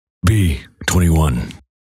B, 21.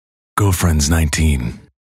 Girlfriend's 19.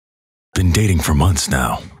 Been dating for months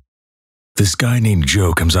now. This guy named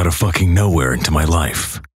Joe comes out of fucking nowhere into my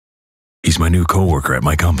life. He's my new coworker at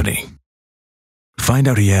my company. Find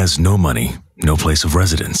out he has no money, no place of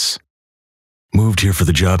residence. Moved here for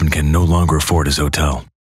the job and can no longer afford his hotel.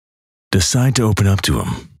 Decide to open up to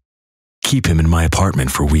him. Keep him in my apartment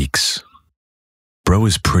for weeks. Bro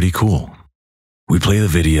is pretty cool. We play the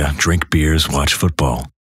video, drink beers, watch football.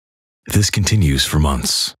 This continues for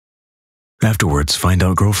months. Afterwards, find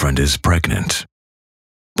out girlfriend is pregnant.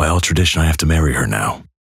 By all tradition, I have to marry her now.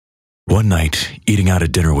 One night, eating out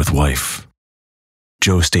at dinner with wife.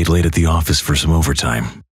 Joe stayed late at the office for some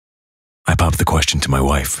overtime. I popped the question to my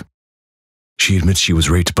wife. She admits she was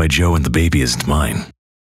raped by Joe and the baby isn't mine.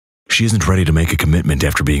 She isn't ready to make a commitment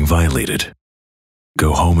after being violated.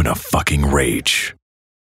 Go home in a fucking rage.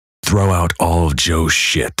 Throw out all of Joe's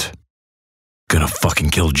shit. Gonna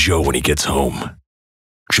fucking kill Joe when he gets home.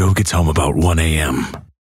 Joe gets home about 1 a.m.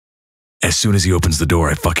 As soon as he opens the door,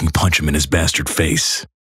 I fucking punch him in his bastard face.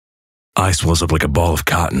 Eye swells up like a ball of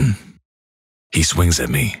cotton. He swings at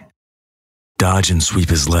me. Dodge and sweep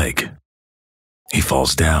his leg. He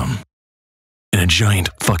falls down. In a giant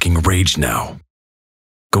fucking rage now.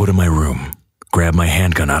 Go to my room, grab my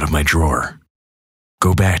handgun out of my drawer.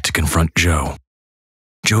 Go back to confront Joe.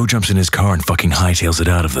 Joe jumps in his car and fucking hightails it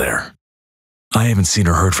out of there. I haven't seen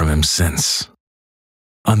or heard from him since.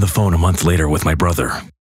 On the phone a month later with my brother.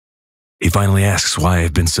 He finally asks why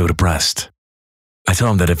I've been so depressed. I tell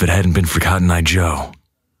him that if it hadn't been for Cotton Eye Joe,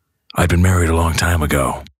 I'd been married a long time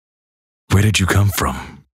ago. Where did you come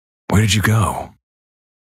from? Where did you go?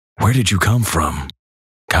 Where did you come from?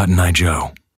 Cotton Eye Joe.